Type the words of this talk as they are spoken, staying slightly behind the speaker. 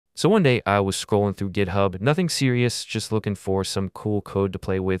So one day I was scrolling through GitHub, nothing serious, just looking for some cool code to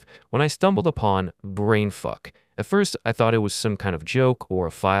play with, when I stumbled upon Brainfuck. At first, I thought it was some kind of joke or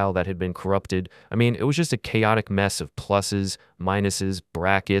a file that had been corrupted. I mean, it was just a chaotic mess of pluses, minuses,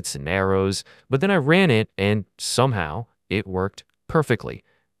 brackets, and arrows. But then I ran it, and somehow it worked perfectly.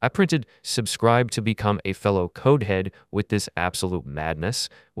 I printed "subscribe to become a fellow codehead" with this absolute madness,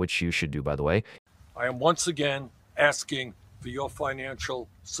 which you should do, by the way. I am once again asking for your financial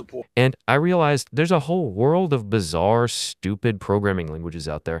support. And I realized there's a whole world of bizarre, stupid programming languages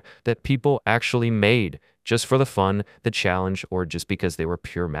out there that people actually made just for the fun, the challenge, or just because they were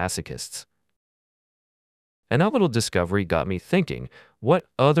pure masochists. And that little discovery got me thinking, what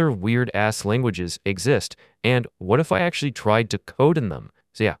other weird-ass languages exist, and what if I actually tried to code in them?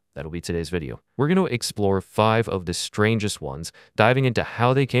 So yeah, that'll be today's video. We're going to explore 5 of the strangest ones, diving into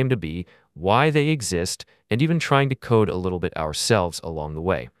how they came to be, why they exist, and even trying to code a little bit ourselves along the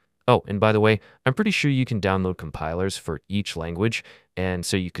way. Oh, and by the way, I'm pretty sure you can download compilers for each language, and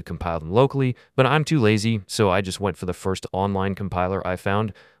so you could compile them locally, but I'm too lazy, so I just went for the first online compiler I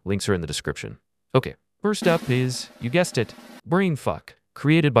found. Links are in the description. Okay, first up is, you guessed it, Brainfuck.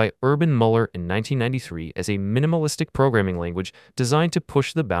 Created by Urban Muller in 1993 as a minimalistic programming language designed to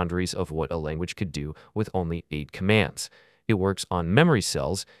push the boundaries of what a language could do with only 8 commands. It works on memory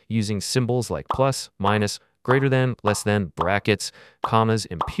cells using symbols like plus, minus, greater than, less than, brackets, commas,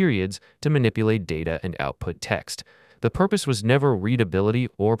 and periods to manipulate data and output text. The purpose was never readability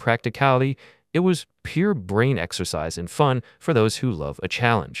or practicality. It was pure brain exercise and fun for those who love a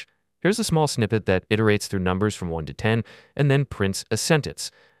challenge. Here's a small snippet that iterates through numbers from 1 to 10 and then prints a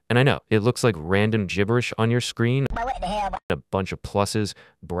sentence. And I know, it looks like random gibberish on your screen, a bunch of pluses,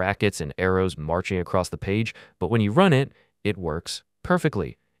 brackets, and arrows marching across the page, but when you run it, it works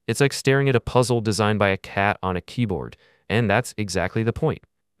perfectly. It's like staring at a puzzle designed by a cat on a keyboard, and that's exactly the point.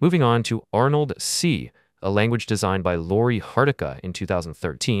 Moving on to ArnoldC, a language designed by Lori Hartica in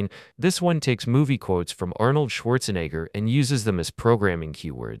 2013. This one takes movie quotes from Arnold Schwarzenegger and uses them as programming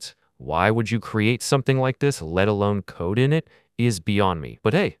keywords. Why would you create something like this, let alone code in it, is beyond me.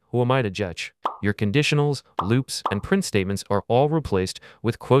 But hey, who am I to judge? Your conditionals, loops, and print statements are all replaced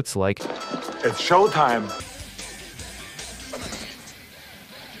with quotes like, "It's showtime."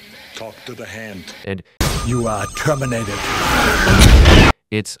 "Talk to the hand." And "You are terminated."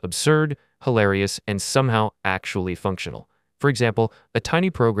 It's absurd, hilarious, and somehow actually functional. For example, a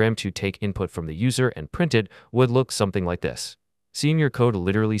tiny program to take input from the user and print it would look something like this. Seeing your code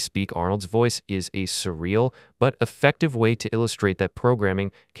literally speak Arnold's voice is a surreal but effective way to illustrate that programming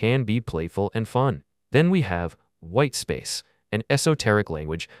can be playful and fun. Then we have Whitespace, an esoteric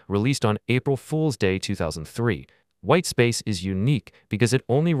language released on April Fool's Day 2003. Whitespace is unique because it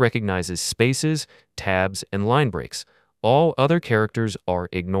only recognizes spaces, tabs, and line breaks. All other characters are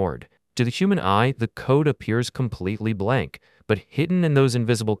ignored. To the human eye, the code appears completely blank, but hidden in those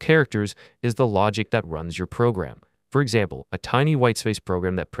invisible characters is the logic that runs your program. For example, a tiny whitespace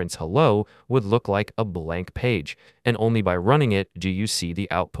program that prints hello would look like a blank page, and only by running it do you see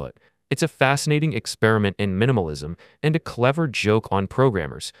the output. It's a fascinating experiment in minimalism and a clever joke on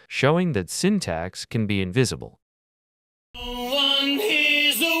programmers, showing that syntax can be invisible.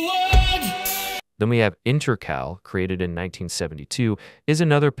 Then we have INTERCAL, created in 1972, is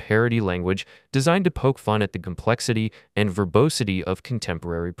another parody language designed to poke fun at the complexity and verbosity of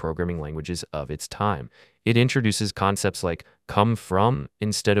contemporary programming languages of its time. It introduces concepts like come from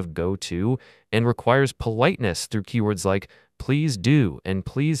instead of go to, and requires politeness through keywords like please do and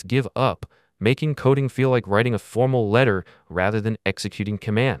please give up, making coding feel like writing a formal letter rather than executing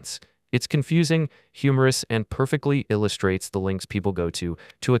commands. It's confusing, humorous, and perfectly illustrates the links people go to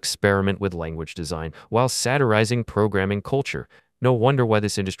experiment with language design while satirizing programming culture. No wonder why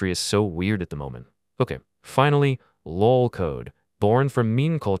this industry is so weird at the moment. Okay, finally, LOLCODE, born from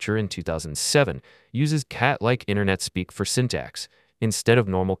meme culture in 2007, uses cat-like internet speak for syntax. Instead of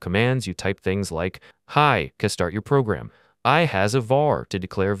normal commands, you type things like hi to start your program, I has a var to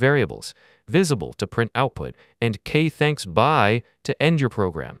declare variables, visible to print output, and k thanks bye to end your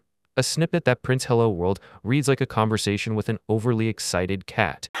program. A snippet that prints hello world reads like a conversation with an overly excited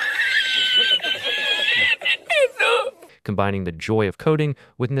cat, combining the joy of coding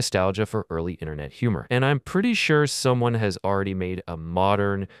with nostalgia for early internet humor. And I'm pretty sure someone has already made a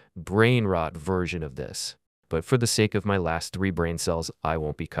modern, brain rot version of this. But for the sake of my last 3 brain cells, I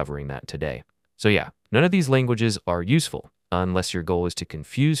won't be covering that today. So yeah, none of these languages are useful, unless your goal is to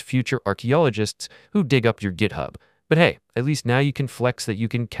confuse future archaeologists who dig up your GitHub. But hey, at least now you can flex that you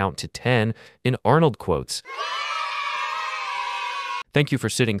can count to 10 in Arnold quotes. Thank you for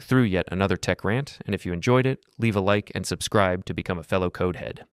sitting through yet another tech rant, and if you enjoyed it, leave a like and subscribe to become a fellow codehead.